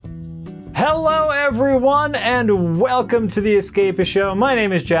Hello everyone and welcome to the Escapist Show. My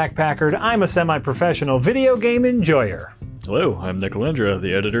name is Jack Packard. I'm a semi-professional video game enjoyer. Hello, I'm Nick Alendra,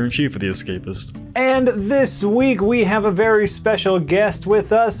 the editor-in-chief of The Escapist. And this week we have a very special guest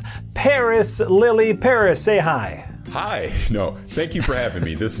with us, Parris, Lilly. Parris, say hi. Hi. No, thank you for having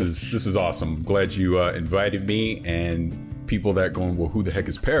me. This is awesome. Glad you invited me, and people that going, well, who the heck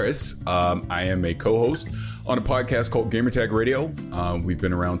is Parris? I am a co-host on a podcast called Gamertag Radio. We've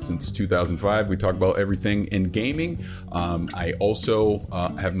been around since 2005. We talk about everything in gaming. I also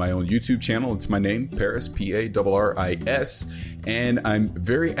have my own YouTube channel. It's my name, Parris, Parris, and I'm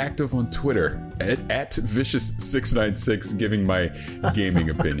very active on Twitter at Vicious696, giving my gaming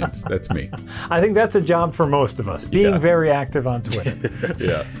opinions. That's me. I think that's a job for most of us, being very active on Twitter.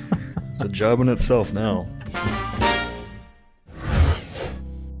 Yeah. It's a job in itself now.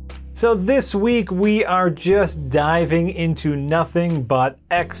 So this week we are just diving into nothing but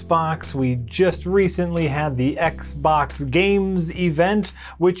Xbox. We just recently had the Xbox Games event,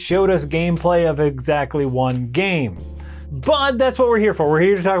 which showed us gameplay of exactly one game. But that's what we're here for. We're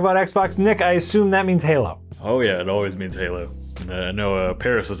here to talk about Xbox. Nick, I assume that means Halo. Oh yeah, it always means Halo. And I know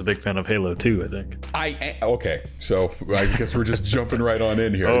Parris is a big fan of Halo too, I think. Okay, so I guess we're just jumping right on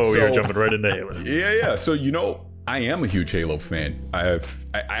in here. You're jumping right into Halo. Yeah. So I am a huge Halo fan. I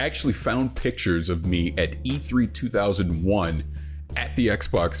actually found pictures of me at E3 2001 at the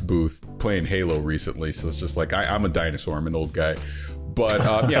Xbox booth playing Halo recently. So it's just like I'm a dinosaur. I'm an old guy. But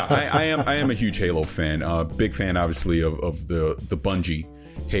I am a huge Halo fan. Big fan, obviously, of the Bungie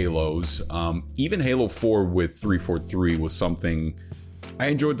Halos. Even Halo 4 with 343 was something. I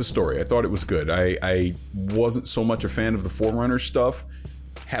enjoyed the story. I thought it was good. I wasn't so much a fan of the Forerunner stuff.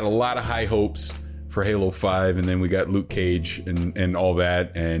 Had a lot of high hopes for Halo 5, and then we got Luke Cage and all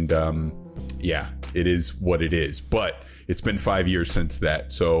that, and it is what it is. But it's been 5 years since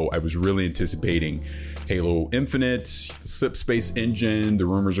that, so I was really anticipating Halo Infinite, the Slip Space engine, the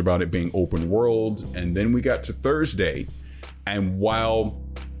rumors about it being open world, and then we got to Thursday, and while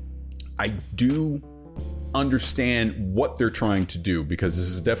I do understand what they're trying to do, because this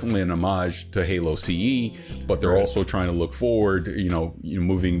is definitely an homage to Halo CE, but they're also trying to look forward,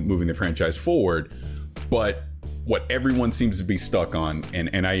 moving the franchise forward. But what everyone seems to be stuck on,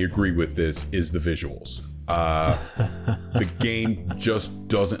 and I agree with this, is the visuals. The game just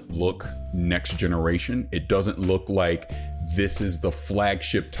doesn't look next generation. It doesn't look like this is the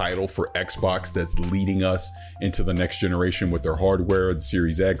flagship title for Xbox that's leading us into the next generation with their hardware, the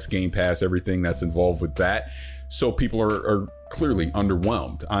Series X, Game Pass, everything that's involved with that. So people are clearly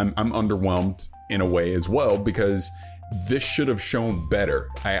underwhelmed. I'm underwhelmed in a way as well, because this should have shown better.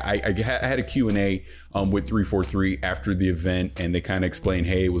 I had a Q&A with 343 after the event, and they kind of explained,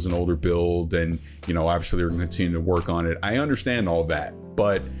 hey, it was an older build, and obviously they're going to continue to work on it. I understand all that,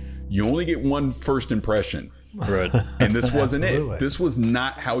 but you only get one first impression. Right. And this wasn't it. This was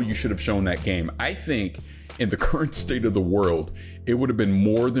not how you should have shown that game. I think in the current state of the world, it would have been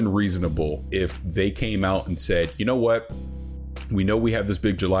more than reasonable if they came out and said, you know what? We know we have this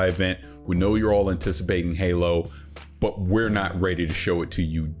big July event. We know you're all anticipating Halo, but we're not ready to show it to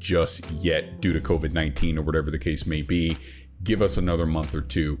you just yet due to COVID-19 or whatever the case may be. Give us another month or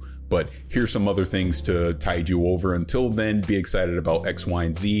two. But here's some other things to tide you over. Until then, be excited about X, Y,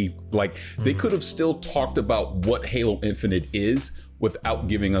 and Z. Like, they could have still talked about what Halo Infinite is without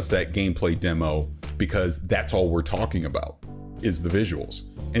giving us that gameplay demo, because that's all we're talking about is the visuals,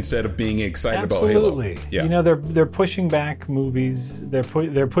 instead of being excited about Halo. Yeah. They're pushing back movies. They're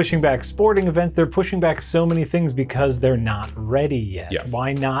pushing back sporting events. They're pushing back so many things because they're not ready yet. Yeah.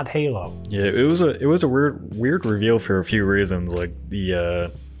 Why not Halo? Yeah, it was a weird reveal for a few reasons. Like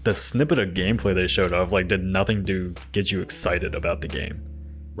the snippet of gameplay they showed off did nothing to get you excited about the game.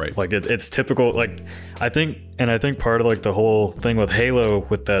 Right. Like it's typical. I think part of the whole thing with Halo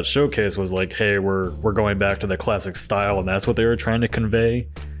with that showcase was hey, we're going back to the classic style, and that's what they were trying to convey,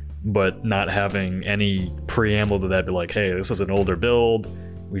 but not having any preamble to that. Be hey, this is an older build.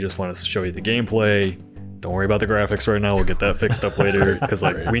 We just want to show you the gameplay. Don't worry about the graphics right now. We'll get that fixed up later, because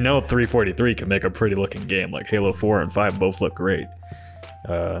we know 343 can make a pretty looking game. Halo 4 and 5 both look great.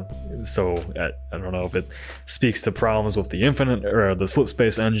 So I don't know if it speaks to problems with the Infinite or the Slip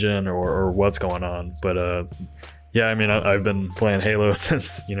Space engine or what's going on, but I've been playing Halo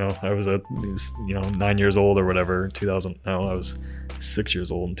since I was 9 years old or whatever. 2000. No, I was 6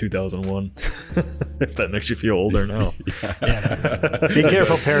 years old in 2001. If that makes you feel older now. Yeah. Be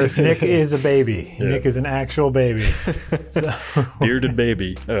careful, Parris. Nick is a baby. Yeah. Nick is an actual baby. So. Bearded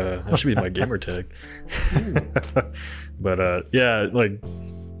baby. That should be my gamer tag. But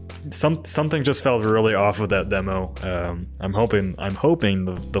something just felt really off of that demo. I'm hoping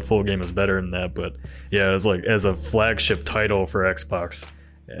the full game is better than that, but yeah, it was like as a flagship title for Xbox,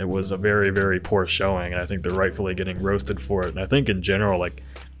 it was a very, very poor showing, and I think they're rightfully getting roasted for it. And I think in general, like,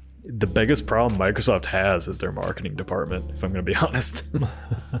 the biggest problem Microsoft has is their marketing department, if I'm going to be honest.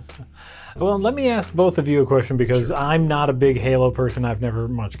 Well, let me ask both of you a question, because I'm not a big Halo person. I've never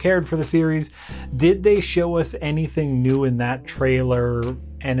much cared for the series. Did they show us anything new in that trailer,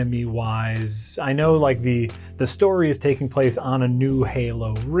 enemy-wise? I know, like, the story is taking place on a new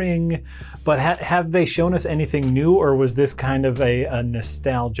Halo ring, but have they shown us anything new, or was this kind of a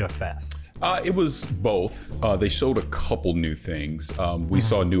nostalgia fest? It was both. They showed a couple new things. We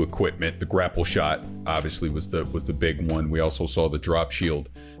saw new equipment. The grapple shot obviously was the big one. We also saw the drop shield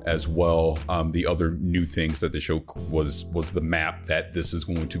as well. The other new things that they showed was the map, that this is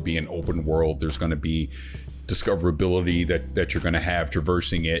going to be an open world. There's going to be discoverability that you're going to have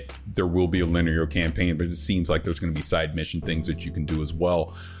traversing it. There will be a linear campaign, but it seems like there's going to be side mission things that you can do as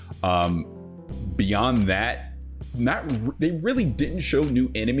well. Beyond that, they really didn't show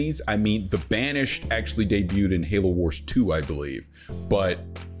new enemies. I mean, the Banished actually debuted in Halo Wars 2, I believe, but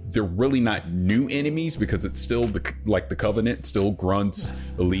they're really not new enemies, because it's still the Covenant, still grunts,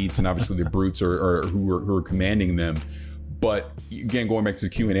 elites, and obviously the brutes are who are commanding them. But again, going back to the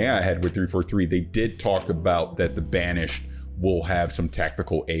Q&A I had with 343, they did talk about that the Banished will have some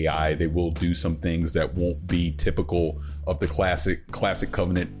tactical AI. They will do some things that won't be typical of the classic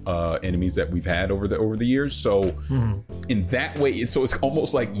Covenant enemies that we've had over the years. So in that way, it's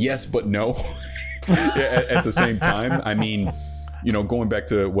almost like yes but no at the same time. I mean, you know, going back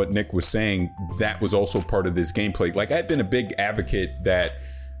to what Nick was saying, that was also part of this gameplay. Like, I've been a big advocate that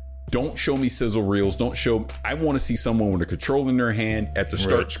don't show me sizzle reels. I want to see someone with a controller in their hand at the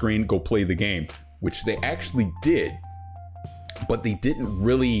start screen go play the game, which they actually did. But they didn't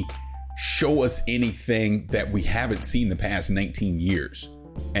really show us anything that we haven't seen the past 19 years.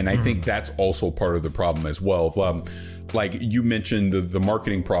 And I think that's also part of the problem as well. Like you mentioned, the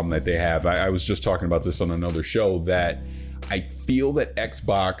marketing problem that they have. I was just talking about this on another show, that I feel that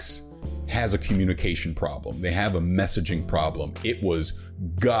Xbox has a communication problem. They have a messaging problem. It was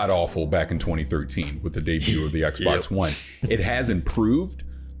god awful back in 2013 with the debut of the Xbox One. It has improved,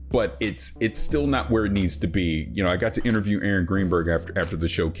 but it's still not where it needs to be. You know, I got to interview Aaron Greenberg after the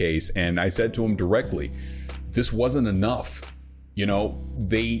showcase, and I said to him directly, this wasn't enough. You know,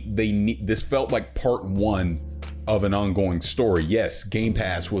 this felt like part one of an ongoing story. Yes, Game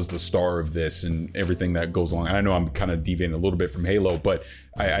Pass was the star of this and everything that goes along. I know I'm kind of deviating a little bit from Halo, but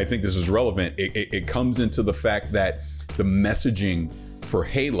I think this is relevant. It comes into the fact that the messaging for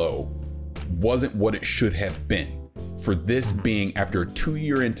Halo wasn't what it should have been. For this being after a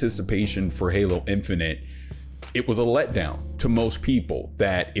 2-year anticipation for Halo Infinite, it was a letdown to most people.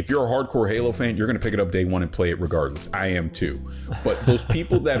 That if you're a hardcore Halo fan, you're going to pick it up day one and play it regardless. I am too. But those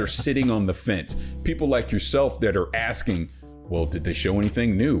people that are sitting on the fence, people like yourself that are asking, well, did they show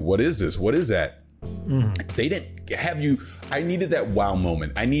anything new? What is this? What is that? They didn't have you. I needed that wow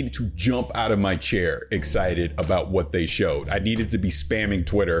moment. I needed to jump out of my chair excited about what they showed. I needed to be spamming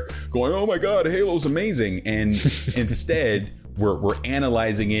Twitter going, oh my God, Halo's amazing. And instead, we're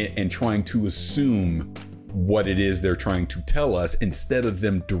analyzing it and trying to assume what it is they're trying to tell us instead of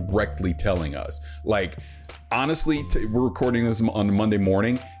them directly telling us. Like, honestly, we're recording this on Monday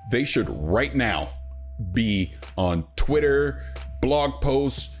morning. They should right now be on Twitter, blog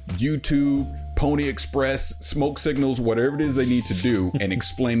posts, YouTube, Pony Express, smoke signals, whatever it is they need to do, and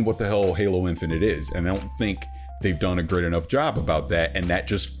explain what the hell Halo Infinite is. And I don't think they've done a great enough job about that. And that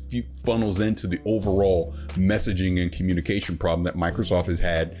just funnels into the overall messaging and communication problem that Microsoft has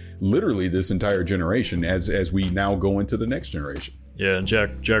had literally this entire generation as we now go into the next generation. Yeah, and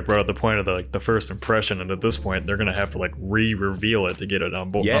Jack brought up the point of the first impression, and at this point they're going to have to re-reveal it to get it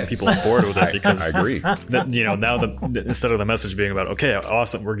on people on board with it, because I agree. Now instead of the message being about, okay,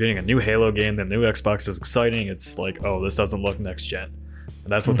 awesome, we're getting a new Halo game, the new Xbox is exciting, it's like, oh, this doesn't look next gen.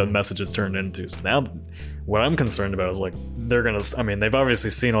 And that's what the message has turned into. So now what I'm concerned about is they've obviously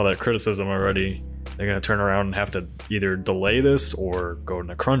seen all that criticism already. They're going to turn around and have to either delay this or go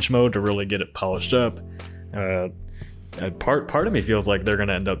into crunch mode to really get it polished up. Part of me feels like they're going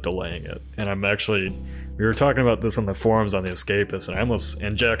to end up delaying it. And we were talking about this on the forums on The Escapist,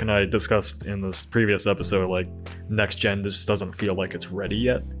 and Jack and I discussed in this previous episode, like, next gen just doesn't feel like it's ready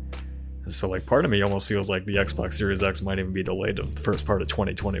yet. So, like, part of me almost feels like the Xbox Series X might even be delayed to the first part of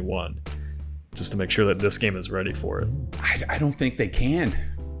 2021, just to make sure that this game is ready for it. I don't think they can.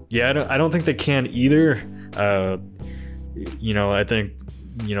 Yeah, I don't think they can either. I think,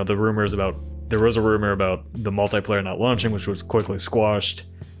 there was a rumor about the multiplayer not launching, which was quickly squashed.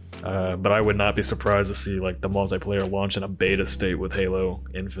 But I would not be surprised to see like the multiplayer launch in a beta state with Halo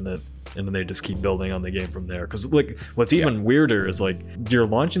Infinite, and then they just keep building on the game from there. Because like what's even weirder is like you're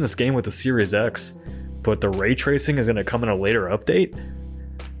launching this game with the Series X, but the ray tracing is going to come in a later update.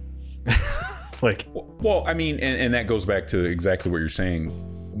 Like, well, I mean, and that goes back to exactly what you're saying.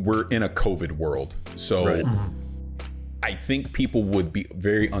 We're in a COVID world, so I think people would be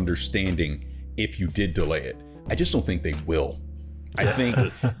very understanding if you did delay it. I just don't think they will. I think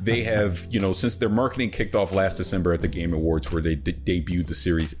they have, since their marketing kicked off last December at the Game Awards where they debuted the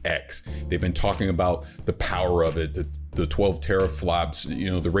Series X, they've been talking about the power of it, the 12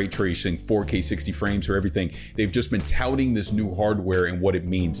 teraflops, the ray tracing, 4K 60 frames for everything. They've just been touting this new hardware and what it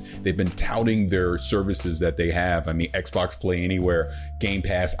means. They've been touting their services that they have. I mean, Xbox Play Anywhere, Game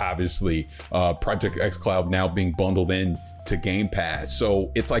Pass, obviously, Project X Cloud now being bundled in to Game Pass.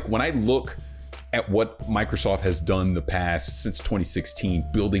 So it's like when I look at what Microsoft has done the past since 2016,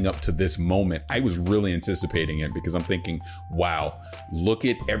 building up to this moment, I was really anticipating it because I'm thinking, wow, look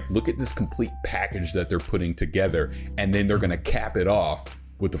at this complete package that they're putting together, and then they're going to cap it off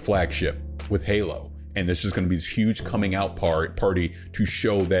with the flagship, with Halo. And this is going to be this huge coming out party to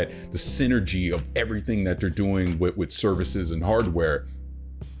show that the synergy of everything that they're doing with services and hardware.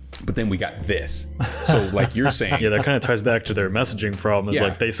 But then we got this. So like you're saying. Yeah, that kind of ties back to their messaging problem. Is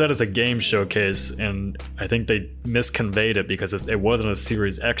like they said it's a game showcase, and I think they misconveyed it because it wasn't a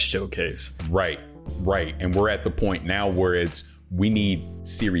Series X showcase. Right. And we're at the point now where we need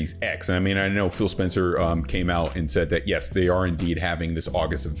Series X. And I mean, I know Phil Spencer came out and said that, yes, they are indeed having this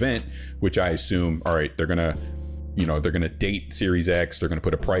August event, which I assume, all right, they're going to date Series X. They're going to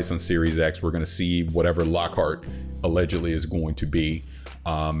put a price on Series X. We're going to see whatever Lockhart allegedly is going to be.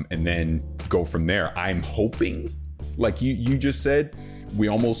 And then go from there. I'm hoping, like you just said, we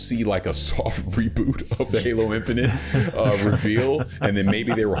almost see like a soft reboot of the Halo Infinite reveal, and then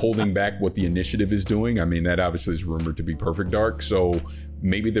maybe they were holding back what the initiative is doing. I mean, that obviously is rumored to be Perfect Dark, so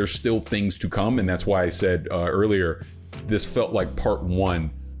maybe there's still things to come, and that's why I said earlier, this felt like part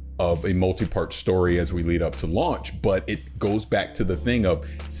one of a multi-part story as we lead up to launch. But it goes back to the thing of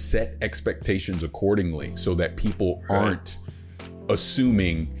set expectations accordingly so that people aren't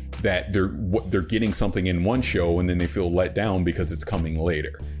assuming that they're getting something in one show and then they feel let down because it's coming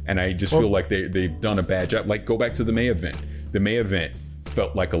later. And I just feel like they've done a bad job. Like, go back to the May event. The May event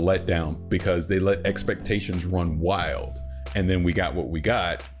felt like a letdown because they let expectations run wild, and then we got what we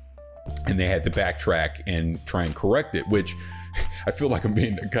got, and they had to backtrack and try and correct it, which I feel like I'm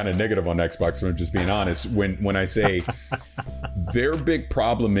being kind of negative on Xbox, but I'm just being honest when I say their big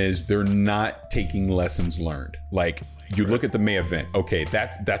problem is they're not taking lessons learned. Like, you look at the May event, okay,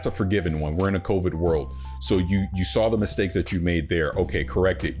 that's a forgiven one. We're in a COVID world. So you saw the mistakes that you made there. Okay,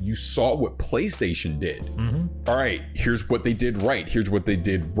 correct it. You saw what PlayStation did. All right, here's what they did right. Here's what they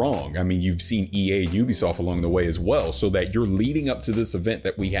did wrong. I mean, you've seen EA and Ubisoft along the way as well, so that you're leading up to this event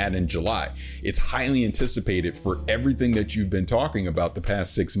that we had in July. It's highly anticipated for everything that you've been talking about the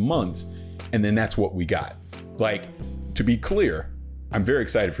past 6 months. And then that's what we got. Like, to be clear, I'm very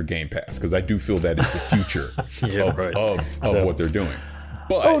excited for Game Pass because I do feel that is the future of what they're doing.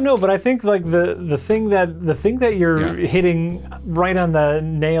 But but I think like the thing that you're hitting right on the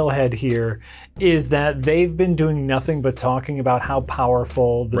nail head here is that they've been doing nothing but talking about how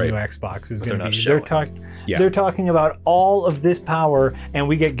powerful the new Xbox is going to be. They're talking about all of this power, and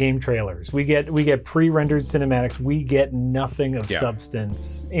we get game trailers. We get pre-rendered cinematics. We get nothing of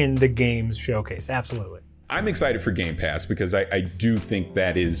substance in the games showcase. Absolutely. I'm excited for Game Pass because I do think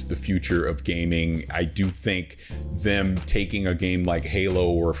that is the future of gaming. I do think them taking a game like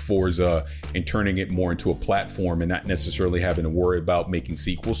Halo or Forza and turning it more into a platform and not necessarily having to worry about making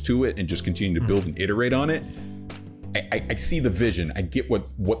sequels to it and just continue to build and iterate on it. I see the vision. I get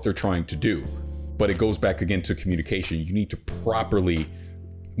what they're trying to do, but it goes back again to communication. You need to properly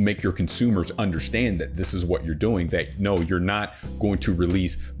make your consumers understand that this is what you're doing, that no, you're not going to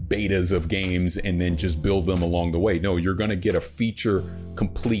release betas of games and then just build them along the way. No, you're going to get a feature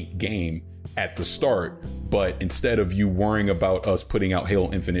complete game at the start, but instead of you worrying about us putting out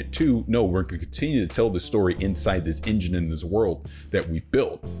Halo Infinite 2, no, we're going to continue to tell the story inside this engine in this world that we've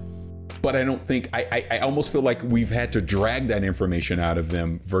built. But I don't think, I almost feel like we've had to drag that information out of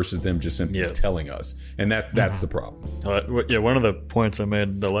them versus them just simply telling us. And that's the problem. One of the points I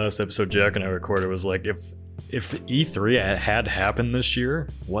made the last episode Jack and I recorded was like, if E3 had happened this year,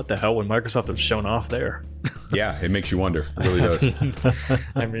 what the hell would Microsoft have shown off there? Yeah, it makes you wonder. It really does.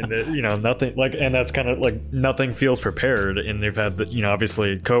 I mean, nothing like, and that's kind of like nothing feels prepared. And they've had,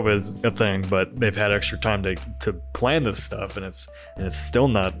 obviously COVID's a thing, but they've had extra time to plan this stuff, and it's still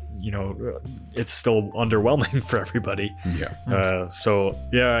not, it's still underwhelming for everybody. Yeah. So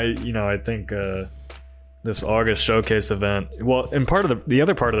yeah, I think this August showcase event. Well, and part of the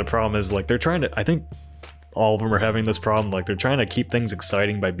other part of the problem is like they're trying to. I think all of them are having this problem. Like they're trying to keep things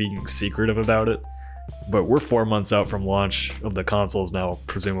exciting by being secretive about it. But we're 4 months out from launch of the consoles now,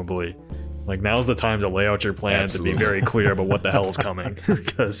 presumably. Like now's the time to lay out your plan. Absolutely. To be very clear about what the hell is coming,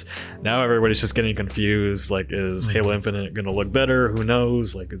 because now everybody's just getting confused. Like, is Halo Infinite going to look better? Who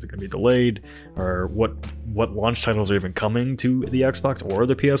knows? Like, is it going to be delayed? Or what launch titles are even coming to the Xbox or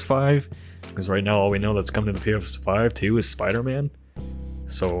the PS5? Because right now all we know that's coming to the PS5 too is Spider-Man.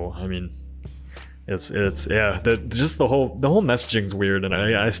 So I mean, it's just the whole messaging's weird, and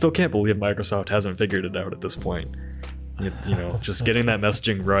I still can't believe Microsoft hasn't figured it out at this point. Just getting that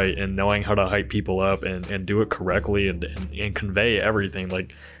messaging right and knowing how to hype people up and do it correctly and convey everything.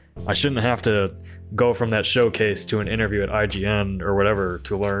 Like, I shouldn't have to go from that showcase to an interview at IGN or whatever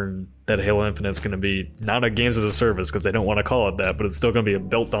to learn that Halo Infinite's going to be not a games as a service, because they don't want to call it that, but it's still going to be a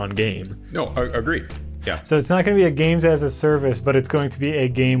built-on game. No, agreed. Yeah. So it's not going to be a games as a service, but it's going to be a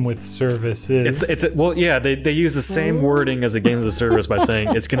game with services. They use the same wording as a games as a service by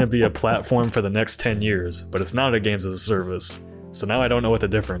saying it's going to be a platform for the next 10 years, but it's not a games as a service. So now I don't know what the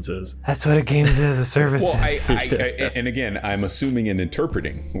difference is. That's what a games as a service is. And again, I'm assuming and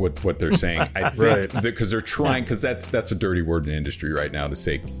interpreting what they're saying. I think because they're trying, because that's a dirty word in the industry right now to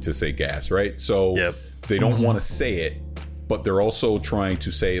say gas, right? So they don't want to say it, but they're also trying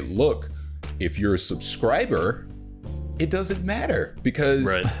to say, look, if you're a subscriber, it doesn't matter,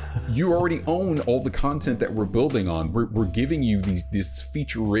 because you already own all the content that we're building on. We're giving you this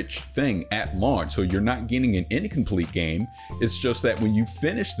feature-rich thing at launch, so you're not getting an incomplete game. It's just that when you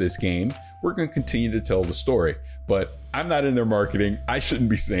finish this game, we're going to continue to tell the story. But I'm not in their marketing. I shouldn't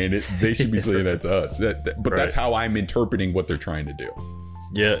be saying it. They should be saying that to us. But that's how I'm interpreting what they're trying to do.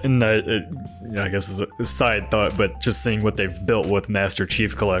 Yeah, and I guess it's a side thought, but just seeing what they've built with Master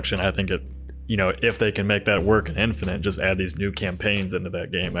Chief Collection, I think it, if they can make that work in Infinite, just add these new campaigns into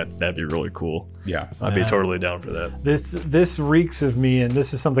that game, that'd be really cool. Yeah. I'd be totally down for that. This reeks of me, and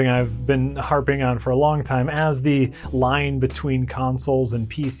this is something I've been harping on for a long time, as the line between consoles and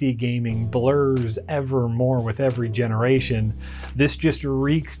PC gaming blurs ever more with every generation. This just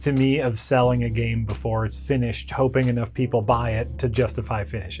reeks to me of selling a game before it's finished, hoping enough people buy it to justify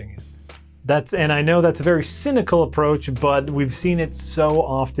finishing it. And I know that's a very cynical approach, but we've seen it so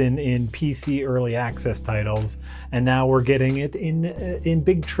often in PC early access titles, and now we're getting it in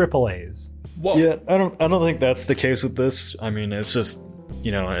big AAAs. Well, yeah, I don't think that's the case with this. I mean, it's just,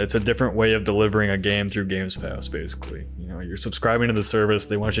 it's a different way of delivering a game through Games Pass, basically. You're subscribing to the service.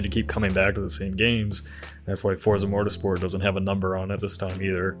 They want you to keep coming back to the same games. That's why Forza Motorsport doesn't have a number on it this time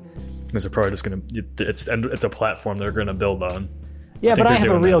either, because they're probably just it's a platform they're going to build on. Yeah, but I have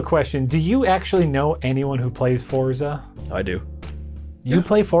a real question. Do you actually know anyone who plays Forza? I do. You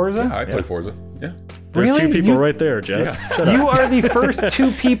play Forza? Yeah, I play Forza. Yeah. There's two people right there, Jeff. Yeah. You are the first two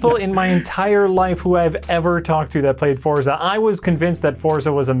people in my entire life who I've ever talked to that played Forza. I was convinced that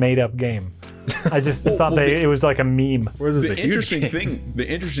Forza was a made-up game. I just thought it was like a meme. The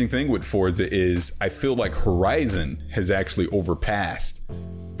interesting thing with Forza is I feel like Horizon has actually overpassed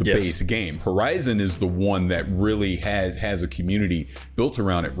the base game. Horizon is the one that really has a community built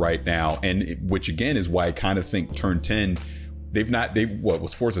around it right now, and which again is why I kind of think Turn 10, what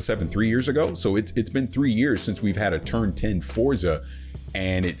was Forza 7 3 years ago? So it's been 3 years since we've had a Turn 10 Forza,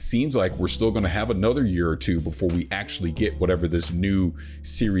 and it seems like we're still going to have another year or two before we actually get whatever this new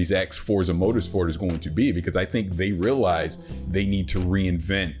Series X Forza Motorsport is going to be, because I think they realize they need to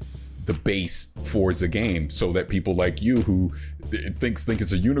reinvent the base Forza game so that people like you who think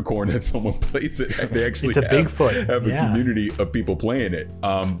it's a unicorn that someone plays it, they actually have a community of people playing it.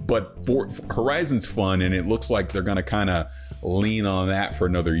 But for Horizon's fun, and it looks like they're going to kind of lean on that for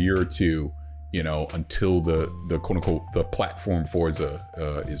another year or two, until the quote unquote the platform Forza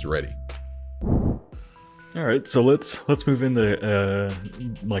is ready. All right, so let's move into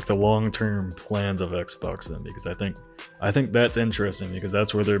like the long-term plans of Xbox then, because I think that's interesting, because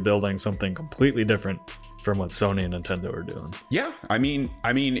that's where they're building something completely different from what Sony and Nintendo are doing. Yeah, I mean,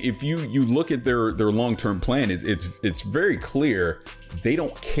 if you look at their long-term plan, it's very clear they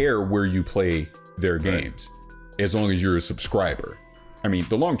don't care where you play their games, as long as you're a subscriber. I mean,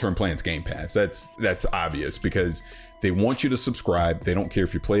 the long-term plan's Game Pass. That's obvious, because They want you to subscribe. They don't care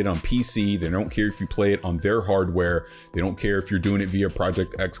if you play it on PC. They don't care if you play it on their hardware. They don't care if you're doing it via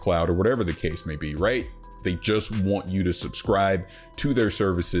Project X Cloud or whatever the case may be, right? They just want you to subscribe to their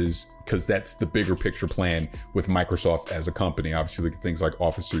services because that's the bigger picture plan with Microsoft as a company. Obviously, look at things like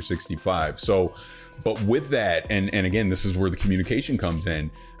Office 365. So, but with that, and again, this is where the communication comes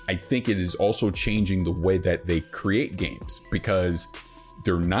in. I think it is also changing the way that they create games because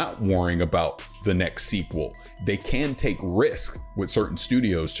they're not worrying about the next sequel. They can take risk with certain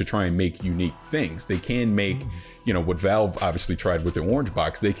studios to try and make unique things. They can make, what Valve obviously tried with the Orange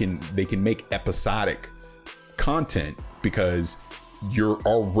Box. They can make episodic content because you're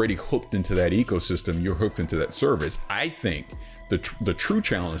already hooked into that ecosystem. You're hooked into that service. I think the true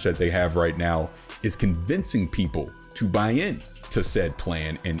challenge that they have right now is convincing people to buy in to said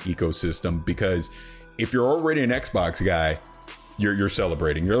plan and ecosystem, because if you're already an Xbox guy, you're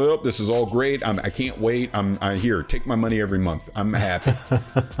celebrating. You're like, oh, this is all great. I can't wait. I'm here. Take my money every month. I'm happy.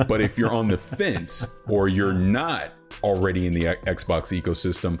 But if you're on the fence or you're not already in the Xbox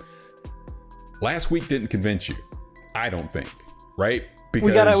ecosystem, last week didn't convince you. I don't think, right? Because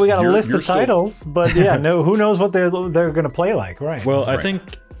we got a list of titles, but who knows what they're going to play like, right? Well, I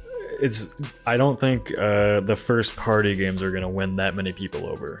think I don't think the first party games are going to win that many people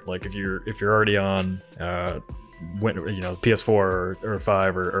over. Like if you're already on PS4 or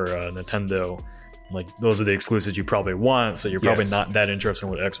 5 or Nintendo, like those are the exclusives you probably want, so you're probably not that interested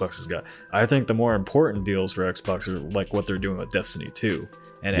in what Xbox has got. I think the more important deals for Xbox are like what they're doing with Destiny 2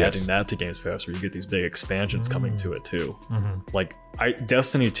 and adding that to Games Pass, where you get these big expansions coming to it too. Like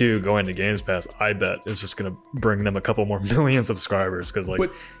Destiny 2 going to Games Pass, I bet is just going to bring them a couple more million subscribers, because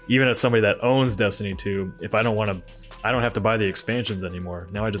even as somebody that owns Destiny 2, if I don't have to buy the expansions anymore.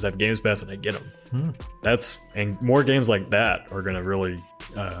 Now I just have Games Pass and I get them. And more games like that are going to really,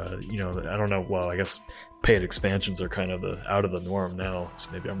 I don't know. Well, I guess paid expansions are kind of out of the norm now,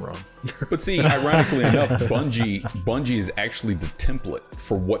 so maybe I'm wrong. But see, ironically enough, Bungie is actually the template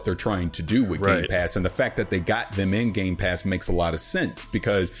for what they're trying to do with Game Pass, and the fact that they got them in Game Pass makes a lot of sense,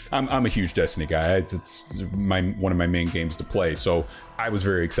 because I'm a huge Destiny guy. It's one of my main games to play, so I was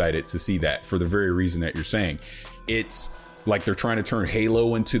very excited to see that for the very reason that you're saying. It's like they're trying to turn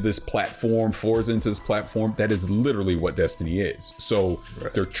Halo into this platform, Forza into this platform. That is literally what Destiny is. So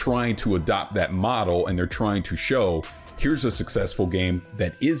they're trying to adopt that model, and they're trying to show, here's a successful game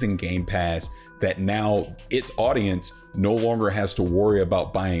that is in Game Pass, that now its audience no longer has to worry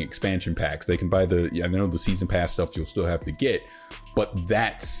about buying expansion packs. They can buy I know the season pass stuff you'll still have to get, but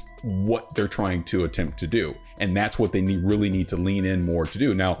that's what they're trying to attempt to do. And that's what they really need to lean in more to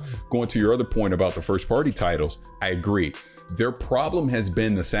do. Now, going to your other point about the first party titles, I agree. Their problem has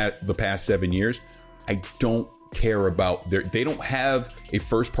been the past 7 years. I don't care about they don't have a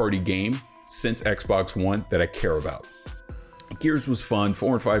first party game since Xbox One that I care about. Gears was fun.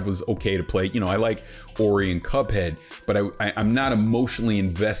 4 and 5 was okay to play. I like Ori and Cuphead, but I'm not emotionally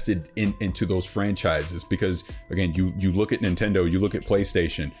invested into those franchises, because again, you look at Nintendo, you look at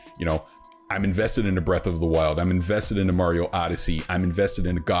PlayStation, I'm invested in the Breath of the Wild. I'm invested in the Mario Odyssey. I'm invested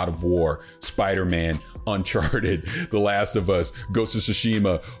in the God of War, Spider-Man, Uncharted, The Last of Us, Ghost of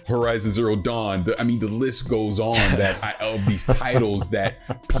Tsushima, Horizon Zero Dawn. The list goes on of these titles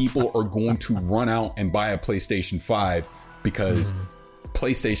that people are going to run out and buy a PlayStation 5 because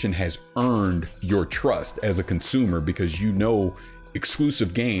PlayStation has earned your trust as a consumer, because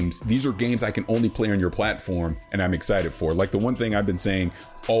exclusive games, these are games I can only play on your platform, and I'm excited for. Like the one thing I've been saying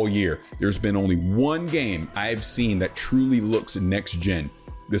all year, there's been only one game I've seen that truly looks next gen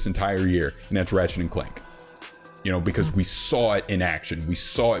this entire year, and that's Ratchet and Clank. Because we saw it in action, we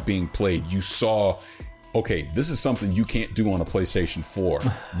saw it being played. You saw, okay, this is something you can't do on a PlayStation 4.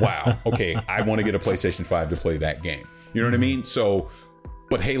 Wow. Okay, I want to get a PlayStation 5 to play that game. You know what I mean? So,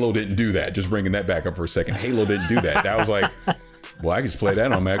 but Halo didn't do that. Just bringing that back up for a second. Halo didn't do that. That was like, well, I can just play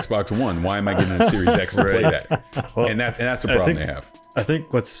that on my Xbox One. Why am I getting a Series X to play that? Well, and that's the problem they have. I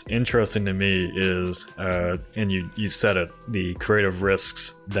think what's interesting to me is, and you said it, the creative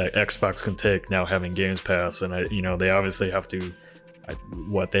risks that Xbox can take now having Games Pass, and they obviously have to.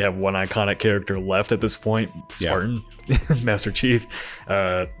 They have one iconic character left at this point, Spartan, Master Chief.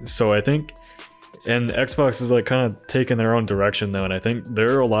 So I think, and Xbox is like kind of taking their own direction though, and I think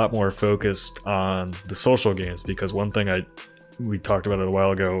they're a lot more focused on the social games, because one thing we talked about it a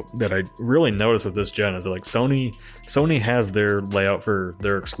while ago that I really noticed with this gen is that, like, Sony has their layout for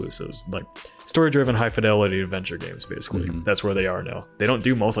their exclusives, like story-driven, high-fidelity adventure games. Basically, that's where they are now. They don't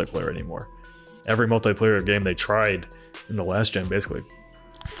do multiplayer anymore. Every multiplayer game they tried in the last gen basically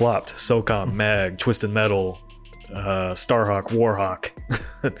flopped. SOCOM, MAG, Twisted Metal, Starhawk, Warhawk.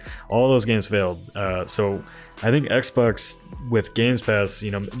 All those games failed. So I think Xbox with Games Pass,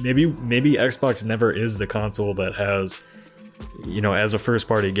 maybe Xbox never is the console that has, as a first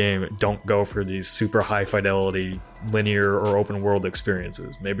party game, don't go for these super high fidelity linear or open world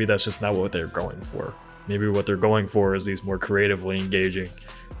experiences. Maybe that's just not what they're going for. Maybe what they're going for is these more creatively engaging,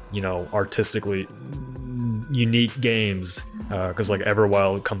 artistically unique games, because like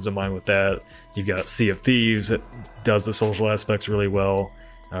Everwild comes to mind with that. You've got Sea of Thieves that does the social aspects really well,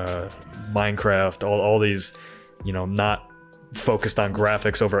 Minecraft, all these not focused on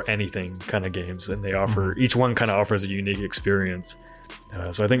graphics over anything kind of games, and they offer each one kind of offers a unique experience.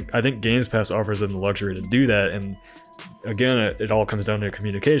 So I think Games Pass offers them the luxury to do that. And again, it all comes down to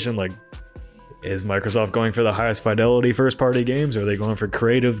communication. Like, is Microsoft going for the highest fidelity first party games, or are they going for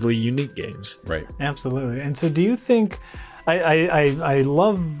creatively unique games? Right. Absolutely. And so do you think, I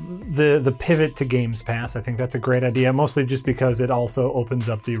love the pivot to Games Pass. I think that's a great idea, mostly just because it also opens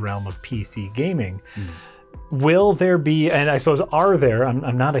up the realm of PC gaming. Will there be, and I suppose are there,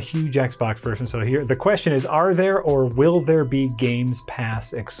 I'm not a huge Xbox person, so here the question is, are there or will there be Games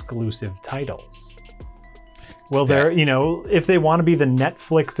Pass exclusive titles? Will there, if they want to be the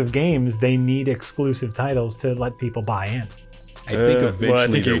Netflix of games, they need exclusive titles to let people buy in. I think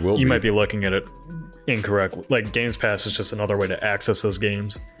eventually there will be. You might be looking at it incorrectly. Like, Games Pass is just another way to access those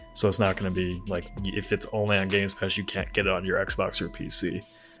games. So it's not going to be like, if it's only on Games Pass, you can't get it on your Xbox or PC.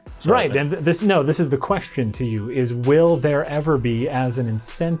 So right, and this is the question to you, is will there ever be, as an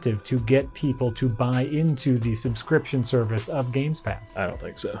incentive to get people to buy into the subscription service of Games Pass? I don't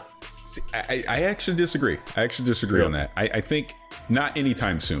think so. See, I actually disagree. On that. I think not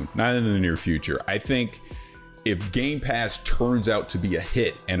anytime soon, not in the near future. I think if Game Pass turns out to be a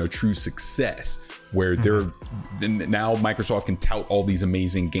hit and a true success, where now Microsoft can tout all these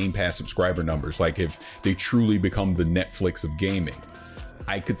amazing Game Pass subscriber numbers, like if they truly become the Netflix of gaming,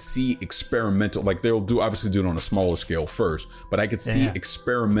 I could see experimental, like they'll obviously do it on a smaller scale first, but I could see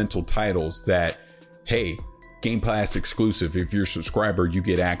experimental titles that, hey, Game Pass exclusive, if you're a subscriber, you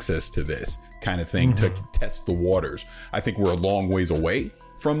get access to this kind of thing to test the waters. I think we're a long ways away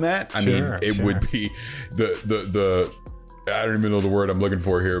from that. I mean, it would be the I don't even know the word I'm looking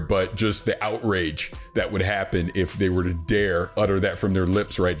for here, but just the outrage that would happen if they were to dare utter that from their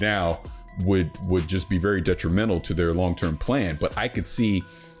lips right now would just be very detrimental to their long-term plan. But I could see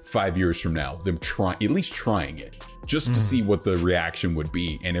 5 years from now them at least trying it, just to see what the reaction would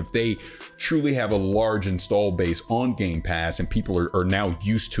be. And if they truly have a large install base on Game Pass and people are now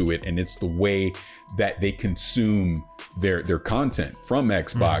used to it, and it's the way that they consume their content from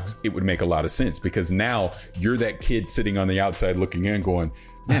Xbox, it would make a lot of sense, because now you're that kid sitting on the outside looking in going,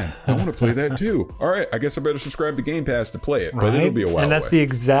 man, I want to play that too. All right, I guess I better subscribe to Game Pass to play it, but it'll be a while. And that's the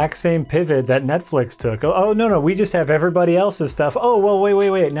exact same pivot that Netflix took. Oh, no, we just have everybody else's stuff. Oh, well,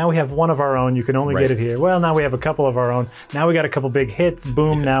 wait. Now we have one of our own. You can only get it here. Well, now we have a couple of our own. Now we got a couple big hits.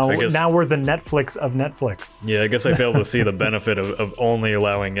 Boom, now we're the Netflix of Netflix. Yeah, I guess I fail to see the benefit of only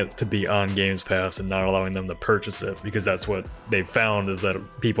allowing it to be on Games Pass and not allowing them to purchase it, because that's what they've found, is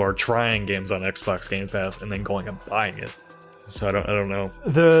that people are trying games on Xbox Game Pass and then going and buying it. So I don't know.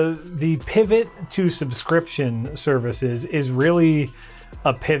 The pivot to subscription services is really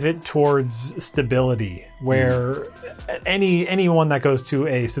a pivot towards stability, where anyone that goes to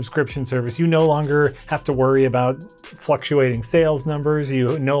a subscription service, you no longer have to worry about fluctuating sales numbers.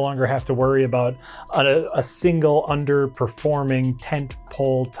 You no longer have to worry about a single underperforming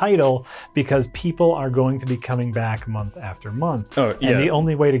tentpole title, because people are going to be coming back month after month. Oh, yeah. And the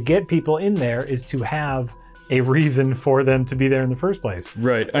only way to get people in there is to have a reason for them to be there in the first place.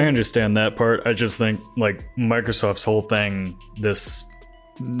 Right, I understand that part. I just think, like, Microsoft's whole thing, this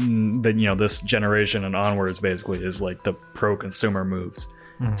generation and onwards, basically, is like the pro-consumer moves.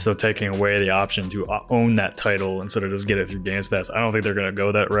 So taking away the option to own that title instead of just get it through Games Pass, I don't think they're going to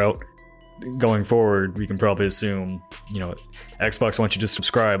go that route. Going forward, we can probably assume, Xbox wants you to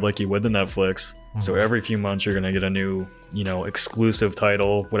subscribe like you would to Netflix. So every few months you're going to get a new, exclusive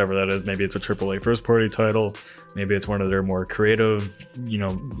title, whatever that is. Maybe it's a AAA first party title. Maybe it's one of their more creative,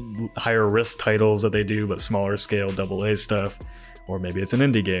 higher risk titles that they do, but smaller scale AA stuff. Or maybe it's an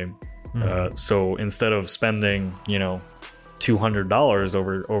indie game. So instead of spending,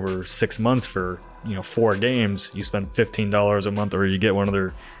 $200 over 6 months for, 4 games, you spend $15 a month, or you get one of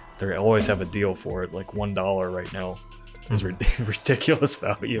their, they always have a deal for it, like $1 right now. Is ridiculous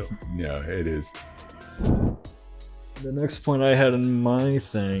value. Yeah, it is. The next point I had in my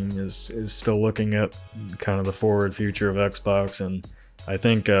thing is still looking at kind of the forward future of Xbox, and I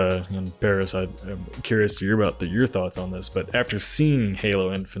think in Parris, I'm curious to hear about your thoughts on this. But after seeing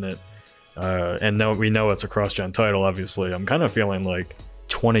Halo Infinite, and now we know it's a cross-gen title, obviously. I'm kind of feeling like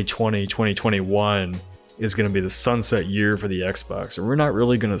 2020, 2021 is going to be the sunset year for the Xbox, and we're not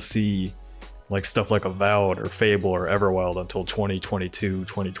really going to see like stuff like Avowed or Fable or Everwild until 2022,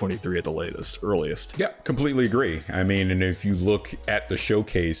 2023 at the latest, earliest. Yeah, completely agree. I mean, and if you look at the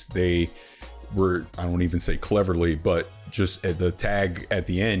showcase, they were, I don't even say cleverly, but just at the tag at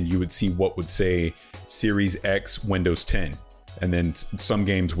the end, you would see what would say Series X, Windows 10. And then some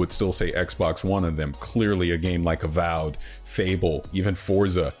games would still say Xbox One on them. Clearly a game like Avowed, Fable, even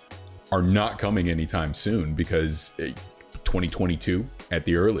Forza are not coming anytime soon, because 2022 at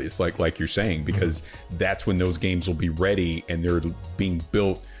the earliest, like you're saying, because that's when those games will be ready, and they're being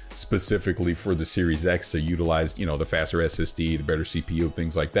built specifically for the Series X to utilize, you know, the faster SSD, the better CPU,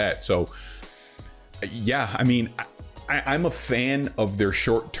 things like that. So yeah, I mean, I'm a fan of their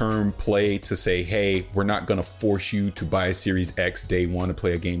short-term play to say, hey, we're not going to force you to buy a Series X day one to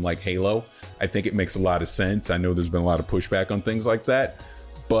play a game like Halo. I think it makes a lot of sense. I know there's been a lot of pushback on things like that,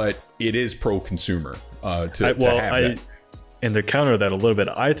 but it is pro-consumer to have that. And to counter that a little bit,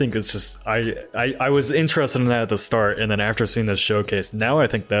 I think it's just I was interested in that at the start, and then after seeing this showcase, now I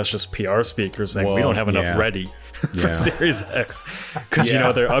think that's just PR speakers saying we don't have enough ready for Series X, because you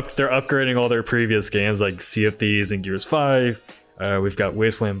know they're upgrading all their previous games like Sea of Thieves and Gears 5. We've got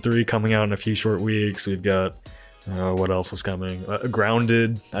Wasteland 3 coming out in a few short weeks. We've got what else is coming?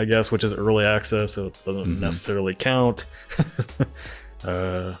 Grounded, I guess, which is early access, so it doesn't necessarily count.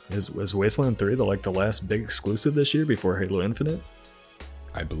 Is Wasteland 3 the last big exclusive this year before Halo Infinite?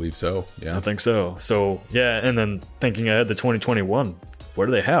 I believe so. Yeah, I think so. So yeah, and then thinking ahead to 2021, what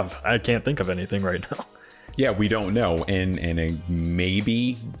do they have? I can't think of anything right now. Yeah, we don't know, and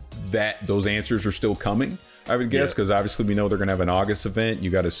maybe that those answers are still coming, I would guess, because obviously we know they're going to have an August event.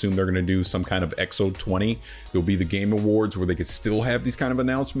 You got to assume they're going to do some kind of XO 20. There'll be the Game Awards where they could still have these kind of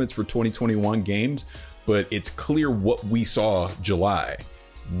announcements for 2021 games. But it's clear what we saw July,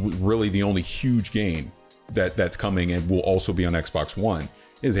 really the only huge game that's coming and will also be on Xbox One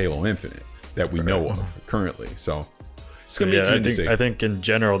is Halo Infinite that we know of currently. So it's gonna be interesting to see. I think in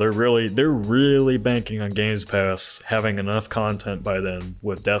general they're really banking on Games Pass having enough content by then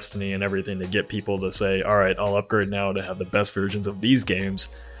with Destiny and everything to get people to say, all right, I'll upgrade now to have the best versions of these games.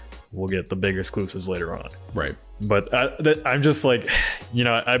 We'll get the big exclusives later on. Right. But I'm just like, you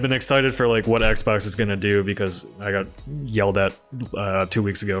know, I've been excited for like what Xbox is going to do, because I got yelled at 2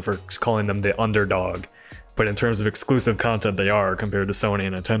 weeks ago for calling them the underdog. But in terms of exclusive content, they are, compared to Sony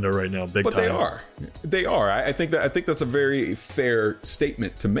and Nintendo right now, big time. But they are. I think that's a very fair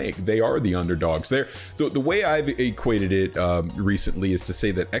statement to make. They are the underdogs. They're the way I've equated it recently is to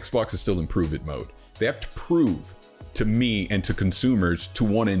say that Xbox is still in prove it mode. They have to prove to me and to consumers to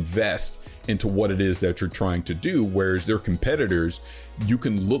want to invest into what it is that you're trying to do, whereas their competitors, you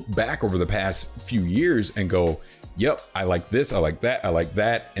can look back over the past few years and go, yep, I like this, I like that, I like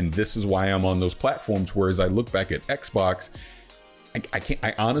that, and this is why I'm on those platforms. Whereas I look back at Xbox,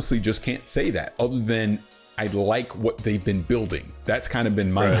 I honestly just can't say that, other than I like what they've been building. That's kind of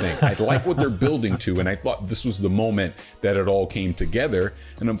been my thing. I like what they're building to, and I thought this was the moment that it all came together,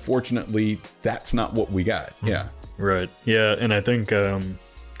 and unfortunately that's not what we got. Yeah. Right. Yeah, and I think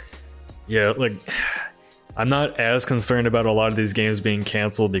like I'm not as concerned about a lot of these games being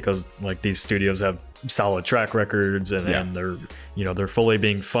canceled, because like these studios have solid track records, and they're, you know, they're fully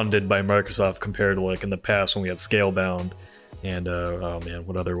being funded by Microsoft compared to like in the past when we had Scalebound and oh man,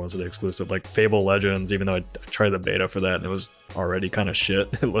 what other ones are they exclusive? Like Fable Legends, even though I tried the beta for that and it was already kind of shit.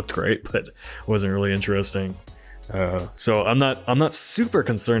 It looked great, but it wasn't really interesting. So I'm not super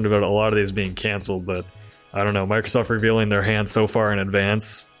concerned about a lot of these being canceled, but I don't know. Microsoft revealing their hand so far in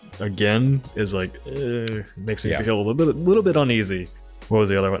advance again is like makes me feel a little bit uneasy. What was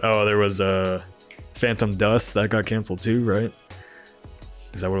the other one? Oh, there was Phantom Dust that got canceled too, right?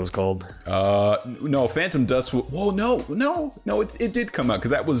 Is that what it was called? No, Phantom Dust. No, it did come out,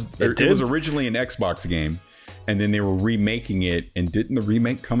 because it was originally an Xbox game, and then they were remaking it. And didn't the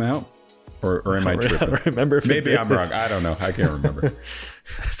remake come out? Or am I tripping? Remember? Maybe I'm wrong. I don't know. I can't remember.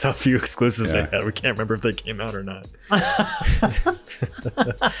 That's how few exclusives they had. We can't remember if they came out or not.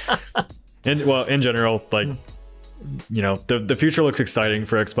 In general, like, you know, the future looks exciting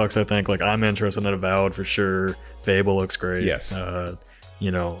for Xbox. I think, like, I'm interested in Avowed for sure. Fable looks great. Yes. You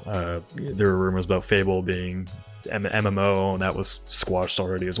know, there were rumors about Fable being MMO, and that was squashed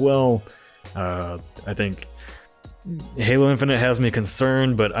already as well. I think Halo Infinite has me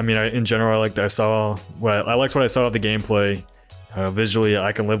concerned, but I mean, in general, I liked what I saw of the gameplay. Visually,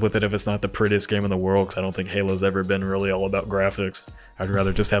 I can live with it if it's not the prettiest game in the world, because I don't think Halo's ever been really all about graphics. I'd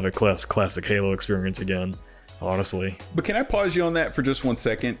rather just have a classic Halo experience again. honestly. But can I pause you on that for just 1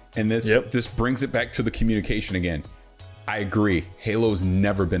 second? And this brings it back to the communication again. I agree. Halo's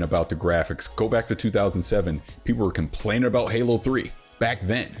never been about the graphics. Go back to 2007. People were complaining about Halo 3 back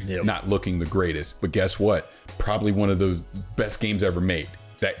then, not looking the greatest. But guess what? Probably one of the best games ever made.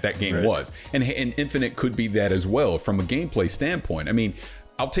 That game was. And Infinite could be that as well from a gameplay standpoint. I mean,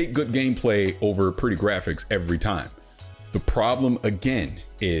 I'll take good gameplay over pretty graphics every time. The problem, again,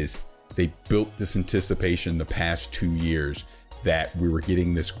 is they built this anticipation the past 2 years that we were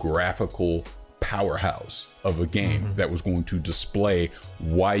getting this graphical powerhouse of a game that was going to display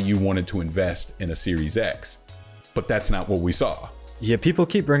why you wanted to invest in a Series X. But that's not what we saw. Yeah, people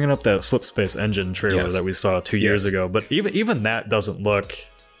keep bringing up that Slipspace Engine trailer that we saw 2 years ago, but even that doesn't look.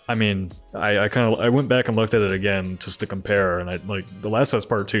 I mean, I went back and looked at it again just to compare, and The Last of Us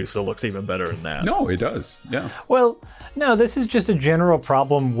Part 2 still looks even better than that. No, it does. Yeah. Well, no, this is just a general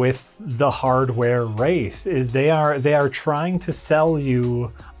problem with the hardware race. Is they are trying to sell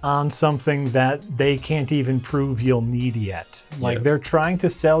you on something that they can't even prove you'll need yet. They're trying to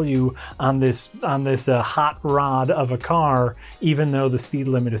sell you on this hot rod of a car, even though the speed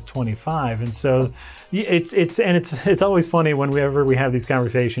limit is 25. And so it's always funny whenever we have these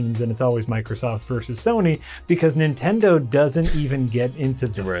conversations, and it's always Microsoft versus Sony, because Nintendo doesn't even get into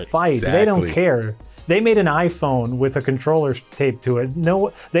the fight. Exactly. They don't care. They made an iPhone with a controller taped to it.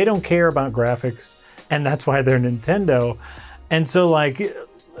 No, they don't care about graphics, and that's why they're Nintendo. And so,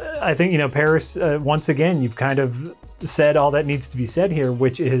 I think, Parris, once again, you've kind of said all that needs to be said here,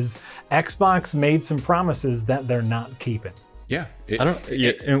 which is Xbox made some promises that they're not keeping. Yeah.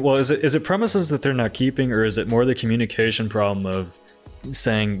 Is it promises that they're not keeping, or is it more the communication problem of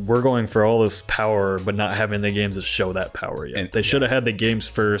saying we're going for all this power but not having the games that show that power yet? And they should have had the games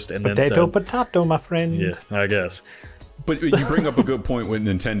first and then said, potato, my friend. Yeah, I guess. But you bring up a good point with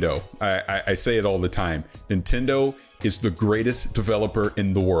Nintendo. I say it all the time. Nintendo is the greatest developer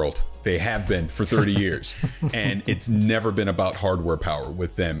in the world. They have been for 30 years. And it's never been about hardware power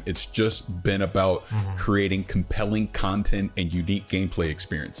with them. It's just been about creating compelling content and unique gameplay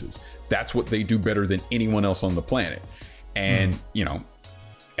experiences. That's what they do better than anyone else on the planet. And,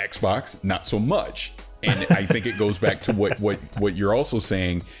 Xbox, not so much. And I think it goes back to what you're also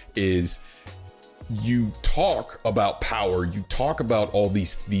saying is, you talk about power, you talk about all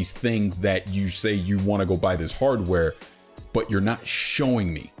these things that you say you want to go buy this hardware, but you're not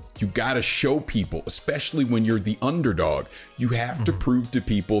showing me. You got to show people, especially when you're the underdog. You have to prove to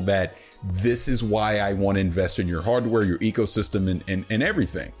people that this is why I want to invest in your hardware, your ecosystem, and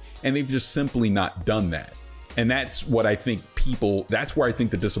everything. And they've just simply not done that. And that's what I think that's where I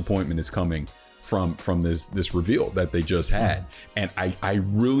think the disappointment is coming from this reveal that they just had. And I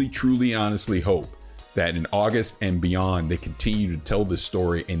really, truly, honestly hope that in August and beyond, they continue to tell this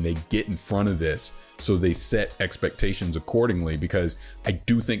story and they get in front of this so they set expectations accordingly, because I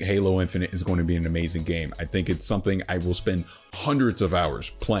do think Halo Infinite is going to be an amazing game. I think it's something I will spend hundreds of hours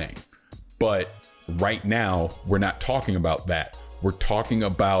playing. But right now, we're not talking about that. We're talking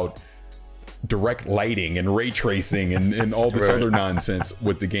about direct lighting and ray tracing and all this other nonsense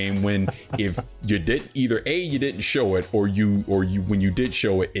with the game, when if you did either you didn't show it, or you when you did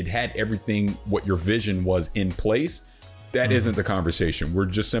show it, it had everything what your vision was in place. That isn't the conversation. We're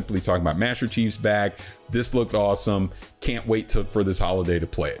just simply talking about Master Chief's back. This looked awesome. Can't wait for this holiday to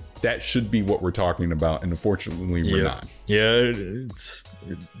play it. That should be what we're talking about, and unfortunately we're not. Yeah, it's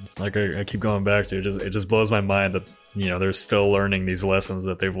like I keep going back to it. Just blows my mind that they're still learning these lessons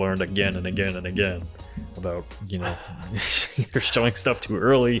that they've learned again and again and again about they're showing stuff too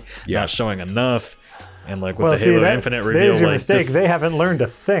early, not showing enough. And with the Halo Infinite reveal, there's your mistake. They haven't learned a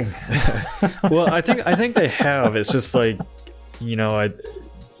thing. Well, I think they have. It's just they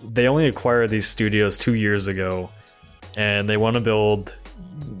only acquired these studios 2 years ago, and they want to build,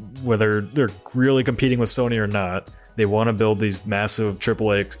 whether they're really competing with Sony or not, they want to build these massive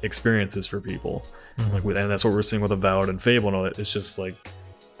AAA experiences for people. And that's what we're seeing with Avowed and Fable and all that. It's just like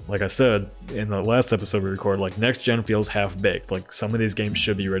I said in the last episode we recorded, next gen feels half baked. Some of these games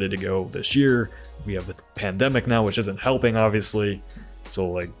should be ready to go this year. We have the pandemic now, which isn't helping, obviously.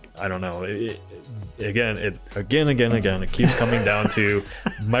 So I don't know. Again, it keeps coming down to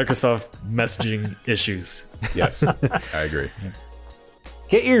Microsoft messaging issues. Yes, I agree.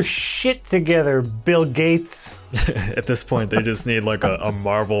 Get your shit together, Bill Gates. At this point, they just need a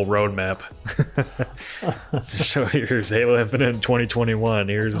Marvel roadmap to show, here's Halo Infinite in 2021.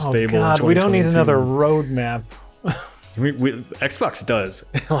 Here's Fable in 2022. We don't need another roadmap. Xbox does,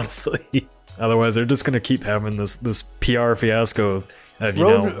 honestly. Otherwise, they're just going to keep having this PR fiasco of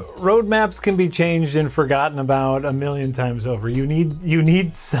roadmaps can be changed and forgotten about a million times over. You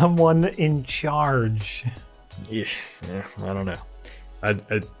need someone in charge. Yeah, I don't know. I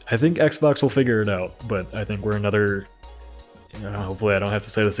think Xbox will figure it out, but I think we're another. Hopefully, I don't have to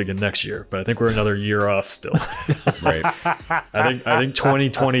say this again next year, but I think we're another year off still. Right. I think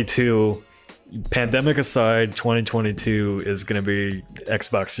 2022, pandemic aside, 2022 is going to be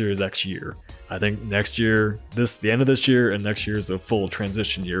Xbox Series X year. I think next year, the end of this year and next year is a full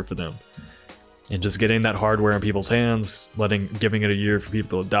transition year for them. And just getting that hardware in people's hands, giving it a year for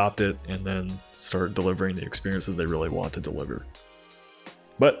people to adopt it, and then start delivering the experiences they really want to deliver.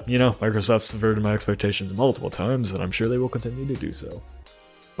 But, Microsoft's subverted my expectations multiple times, and I'm sure they will continue to do so.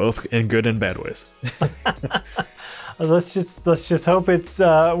 Both in good and bad ways. Let's just hope it's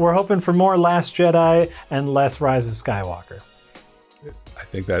we're hoping for more Last Jedi and less Rise of Skywalker. I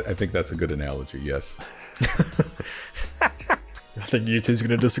think that's a good analogy. Yes. I think YouTube's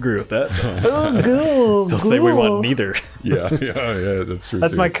going to disagree with that. They'll say we want neither. Yeah, that's true.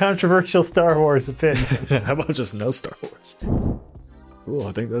 That's too. my controversial Star Wars opinion. How about just no Star Wars? Cool,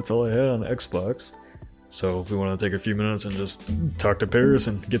 I think that's all I had on Xbox. So if we want to take a few minutes and just talk to Parris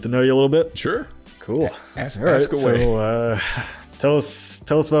and get to know you a little bit. Sure. Cool. Ask away. So, tell us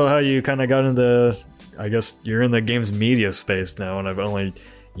about how you kind of got into, I guess you're in the games media space now, and I've only,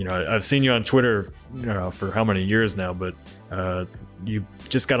 I've seen you on Twitter, for how many years now, but you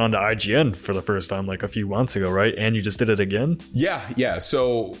just got onto IGN for the first time like a few months ago, right? And you just did it again? Yeah.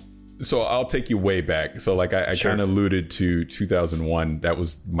 So I'll take you way back. So like I Sure. kind of alluded to 2001. That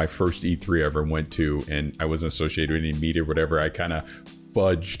was my first E3 I ever went to, and I wasn't associated with any media or whatever. I kind of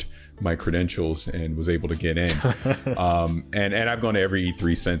fudged my credentials and was able to get in. And I've gone to every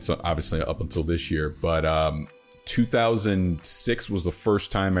E3 since, obviously up until this year. But 2006 was the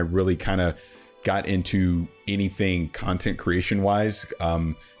first time I really kind of got into anything content creation wise.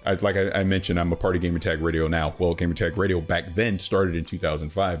 Like I mentioned, I'm a part of Gamertag Radio now. Well, Gamertag Radio back then started in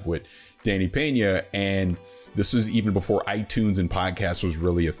 2005 with Danny Pena, and this was even before iTunes and podcasts was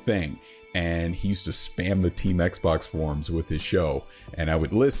really a thing. And he used to spam the Team Xbox forums with his show, and I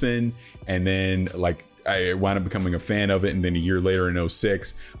would listen, and then like I wound up becoming a fan of it. And then a year later in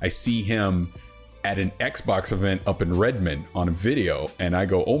 06, I see him at an Xbox event up in Redmond on a video, and I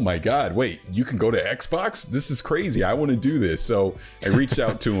go, oh my God, wait, you can go to Xbox? This is crazy. I want to do this. So I reached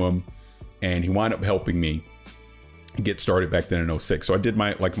out to him, and he wound up helping me get started back then in 06. So I did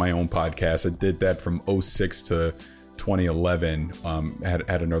my own podcast. I did that from 06 to 2011.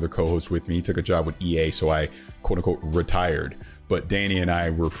 Had another co-host with me. He took a job with EA, so I quote unquote retired. But Danny and I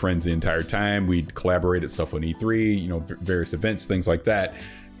were friends the entire time. We'd collaborated stuff on E3, various events, things like that.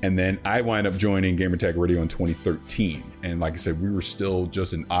 And then I wind up joining Gamertag Radio in 2013. And like I said, we were still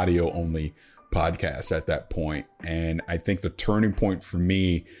just an audio only podcast at that point. And I think the turning point for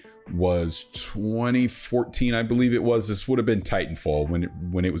me was 2014, I believe it was. This would have been Titanfall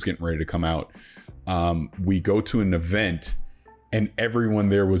when it was getting ready to come out. We go to an event, and everyone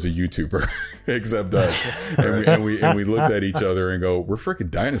there was a YouTuber except us. And we looked at each other and go, we're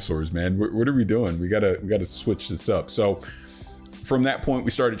freaking dinosaurs, man. What are we doing? We gotta switch this up. So from that point,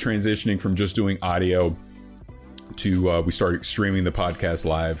 we started transitioning from just doing audio to we started streaming the podcast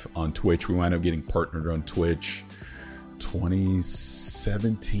live on Twitch. We wound up getting partnered on Twitch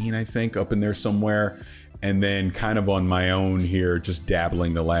 2017, I think, up in there somewhere. And then kind of on my own here, just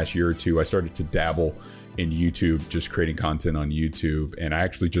dabbling the last year or two, I started to dabble in YouTube, just creating content on YouTube. And I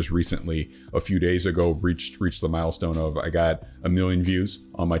actually just recently, a few days ago, reached the milestone of I got 1 million views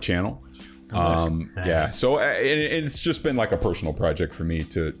on my channel. Yeah, so it's just been like a personal project for me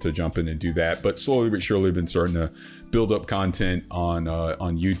to jump in and do that, but slowly but surely I've been starting to build up content on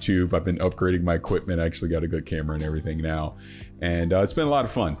YouTube. I've been upgrading my equipment. I actually got a good camera and everything now, and it's been a lot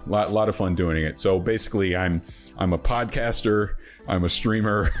of fun, a lot of fun doing it. So basically I'm a podcaster, I'm a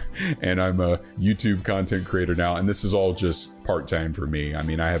streamer, and I'm a YouTube content creator now, and this is all just part-time for me. I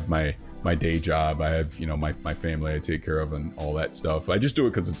mean, I have my day job, I have my family I take care of and all that stuff. I just do it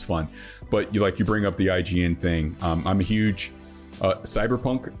because it's fun. But you bring up the IGN thing. I'm a huge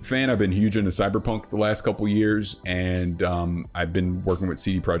Cyberpunk fan. I've been huge into Cyberpunk the last couple years, and I've been working with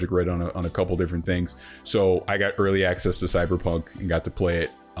CD Projekt Red on a couple different things. So I got early access to Cyberpunk and got to play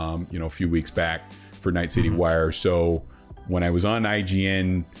it a few weeks back for Night City Wire. So when I was on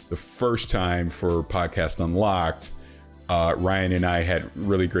IGN the first time for Podcast Unlocked, Ryan and I had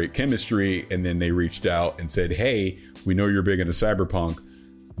really great chemistry, and then they reached out and said, hey, we know you're big into Cyberpunk.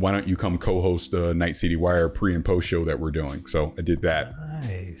 Why don't you come co-host the Night City Wire pre and post show that we're doing? So I did that.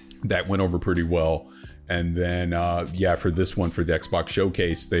 Nice. That went over pretty well. And then, for this one, for the Xbox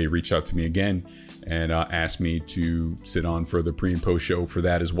Showcase, they reached out to me again and asked me to sit on for the pre and post show for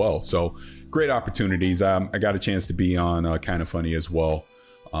that as well. So great opportunities. I got a chance to be on Kind of Funny as well.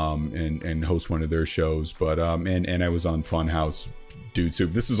 and host one of their shows. But and I was on Funhouse Dude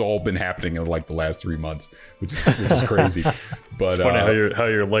Soup. This has all been happening in like the last 3 months, which is crazy. But it's funny how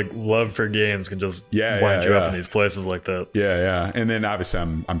your like love for games can just wind you up in these places like that. Yeah. And then obviously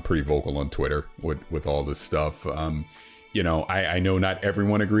I'm pretty vocal on Twitter with all this stuff. I know not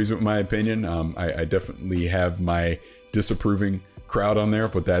everyone agrees with my opinion. I definitely have my disapproving crowd on there,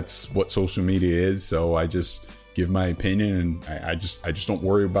 but that's what social media is. So I just give my opinion, and I just don't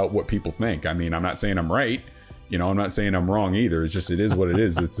worry about what people think. I mean, I'm not saying I'm right. I'm not saying I'm wrong either. It's just, it is what it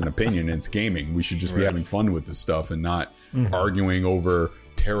is. It's an opinion. It's gaming. We should just be having fun with this stuff and not arguing over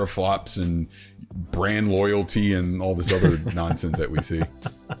teraflops and brand loyalty and all this other nonsense that we see.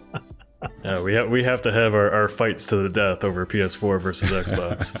 We have to have our fights to the death over PS4 versus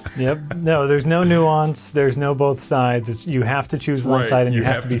Xbox. Yep. No, there's no nuance. There's no both sides. You have to choose one side, and you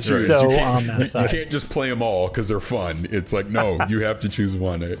have to be so on that side. You can't just play them all because they're fun. It's like, no, you have to choose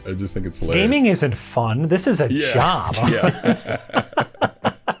one. I just think it's hilarious. Gaming isn't fun. This is a job. Yeah.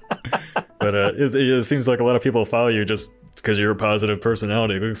 But it seems like a lot of people follow you just because you're a positive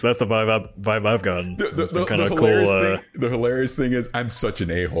personality. That's the vibe I've gotten. The hilarious thing is, I'm such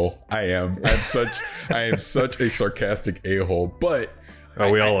an a-hole. I am such a sarcastic a-hole. But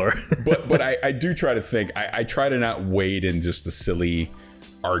we all are. but I do try to think. I try to not wade in just the silly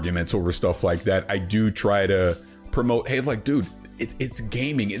arguments over stuff like that. I do try to promote, hey, like, dude, it's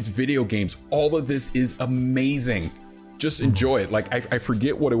gaming. It's video games. All of this is amazing. Just enjoy it. Like, I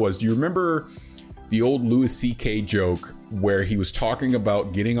forget what it was. Do you remember the old Louis C.K. joke where he was talking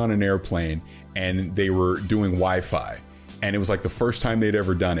about getting on an airplane and they were doing Wi-Fi, and it was like the first time they'd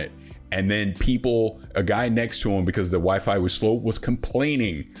ever done it, and then a guy next to him, because the Wi-Fi was slow, was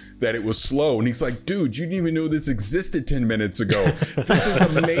complaining that it was slow, and he's like, dude, you didn't even know this existed 10 minutes ago. This is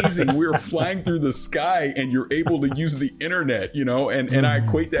amazing. We're flying through the sky and you're able to use the internet, and I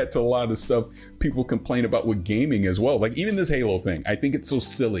equate that to a lot of stuff people complain about with gaming as well. Like even this Halo thing, I think it's so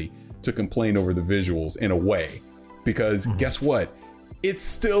silly to complain over the visuals in a way, because guess what? It's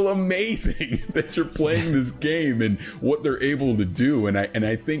still amazing that you're playing this game and what they're able to do. And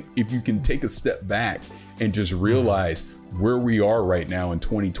I think if you can take a step back and just realize where we are right now in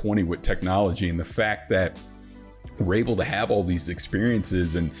 2020 with technology, and the fact that we're able to have all these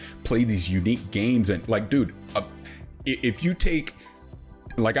experiences and play these unique games. And like, dude, if you take,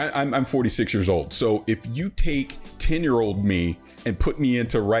 like, I'm 46 years old. So if you take 10-year-old me and put me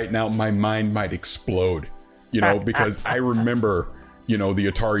into right now, my mind might explode, because I remember, the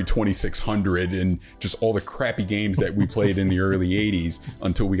Atari 2600 and just all the crappy games that we played in the early 80s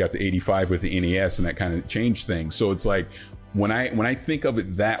until we got to 85 with the NES, and that kind of changed things. So it's like, when I think of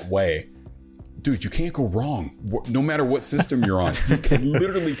it that way, dude, you can't go wrong. No matter what system you're on, you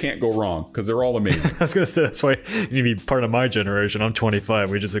literally can't go wrong, because they're all amazing. I was going to say, that's why you need to be part of my generation. I'm 25.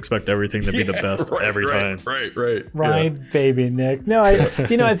 We just expect everything to be the best every time. Right, baby Nick. No,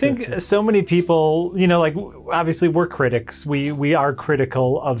 I think so many people, like, obviously we're critics. We are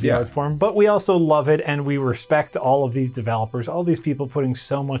critical of the art form, but we also love it, and we respect all of these developers, all these people putting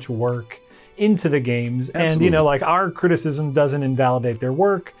so much work into the games. Absolutely. And like, our criticism doesn't invalidate their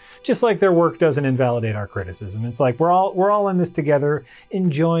work, just like their work doesn't invalidate our criticism. It's like we're all in this together,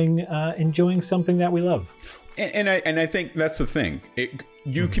 enjoying something that we love. And I think that's the thing.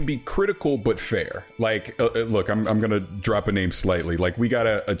 You can be critical but fair. Like, look, I'm gonna drop a name slightly. Like, we got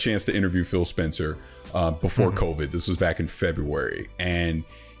a chance to interview Phil Spencer before COVID. This was back in February, and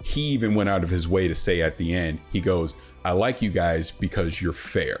he even went out of his way to say at the end, he goes, "I like you guys because you're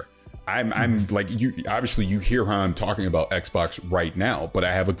fair." I'm like, you obviously you hear how I'm talking about Xbox right now, but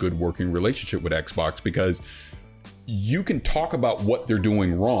I have a good working relationship with Xbox, because you can talk about what they're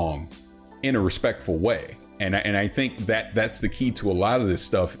doing wrong in a respectful way. And I think that's the key to a lot of this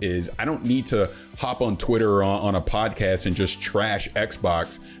stuff is I don't need to hop on Twitter or on a podcast and just trash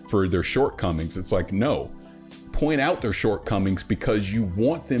Xbox for their shortcomings. It's like, no, point out their shortcomings because you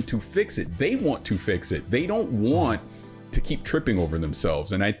want them to fix it. They want to fix it. They don't want to keep tripping over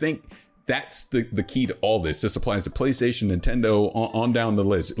themselves. And I think that's the key to all this. This applies to PlayStation, Nintendo, on down the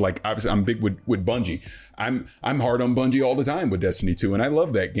list. Like, obviously, I'm big with Bungie. I'm hard on Bungie all the time with Destiny 2, and I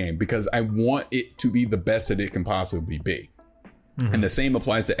love that game because I want it to be the best that it can possibly be. Mm-hmm. And the same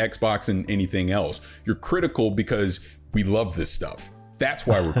applies to Xbox and anything else. You're critical because we love this stuff. That's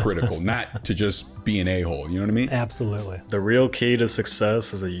why we're critical, not to just be an a-hole. You know what I mean? Absolutely. The real key to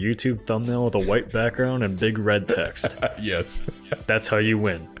success is a YouTube thumbnail with a white background and big red text. Yes. That's how you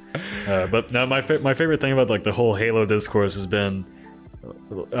win. But now my favorite thing about like the whole Halo discourse has been,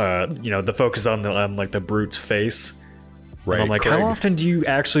 the focus on like the brute's face. Right. And I'm like, Craig. how often do you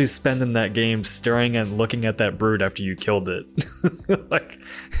actually spend in that game staring and looking at that brood after you killed it? Like,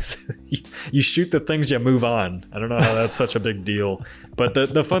 you shoot the things, you move on. I don't know how that's such a big deal. But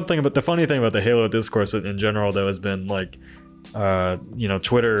the funny thing about the Halo discourse in general, though, has been like,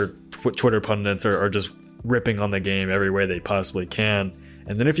 Twitter pundits are just ripping on the game every way they possibly can.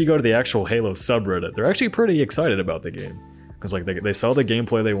 And then if you go to the actual Halo subreddit, they're actually pretty excited about the game. Because like they saw the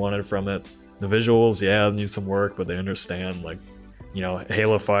gameplay they wanted from it. The visuals, need some work, but they understand, like,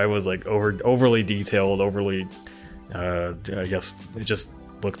 Halo 5 was like overly detailed, overly, I guess it just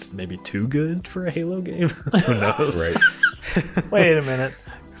looked maybe too good for a Halo game. Who knows? Right. Wait a minute.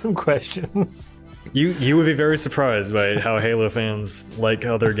 Some questions. You would be very surprised by how Halo fans like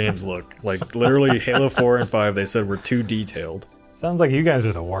how their games look. Like, literally, Halo 4 and 5, they said were too detailed. Sounds like you guys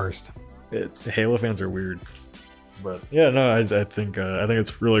are the worst. Halo fans are weird. But yeah, no, I think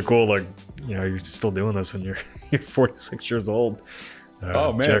it's really cool. Like, you're still doing this when you're 46 years old.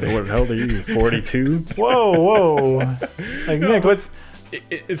 Oh man, Jack, what old are you? 42? Whoa. Like, Nick, what's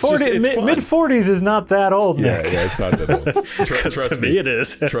it's 40, just, it's fun. Mid-40s is not that old, Nick. Yeah, it's not that old. Trust To me, it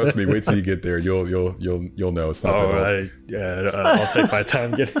is. Trust me. Wait till you get there. You'll know it's not that old. I'll take my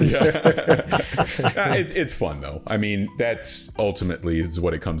time getting there. It's fun though. I mean, that's ultimately is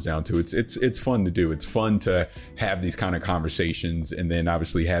what it comes down to. It's fun to do. It's fun to have these kind of conversations, and then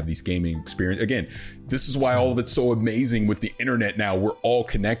obviously have these gaming experience. Again, this is why all of it's so amazing with the internet now. We're all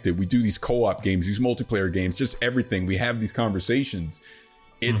connected. We do these co-op games, these multiplayer games, just everything. We have these conversations.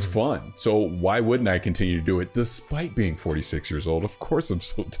 It's fun. So why wouldn't I continue to do it despite being 46 years old? Of course I'm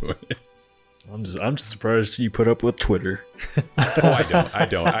still doing it. I'm just surprised you put up with Twitter. Oh, I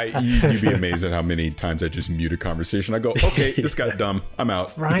don't. You'd be amazed at how many times I just mute a conversation. I go, okay, this got dumb. I'm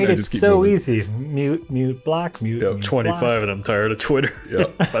out. Right? I It's just keep so moving. easy. Mute, block, mute. Yep. mute, 25 block. and I'm tired of Twitter.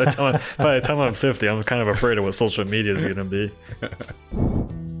 Yep. by the time I'm 50, I'm kind of afraid of what social media is going to be.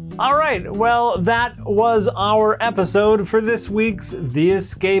 All right, well, that was our episode for this week's The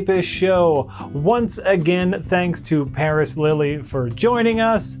Escapist Show. Once again, thanks to Parris Lilly for joining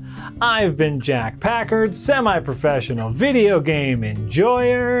us. I've been Jack Packard, semi-professional video game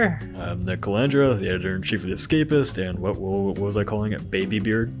enjoyer. I'm Nick Calandra, the editor-in-chief of The Escapist, and what was I calling it? Baby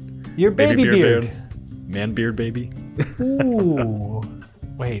Beard? Your baby beard. Man Beard Baby? Ooh.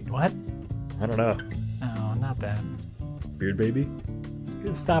 Wait, what? I don't know. No, not that. Beard Baby?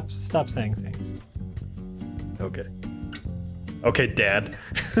 Stop saying things. Okay. Okay, Dad.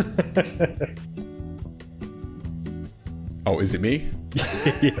 Oh, is it me?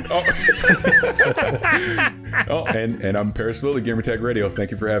 Oh. Oh, and I'm Parris Lilly, Gamertag Radio.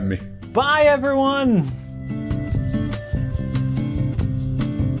 Thank you for having me. Bye, everyone!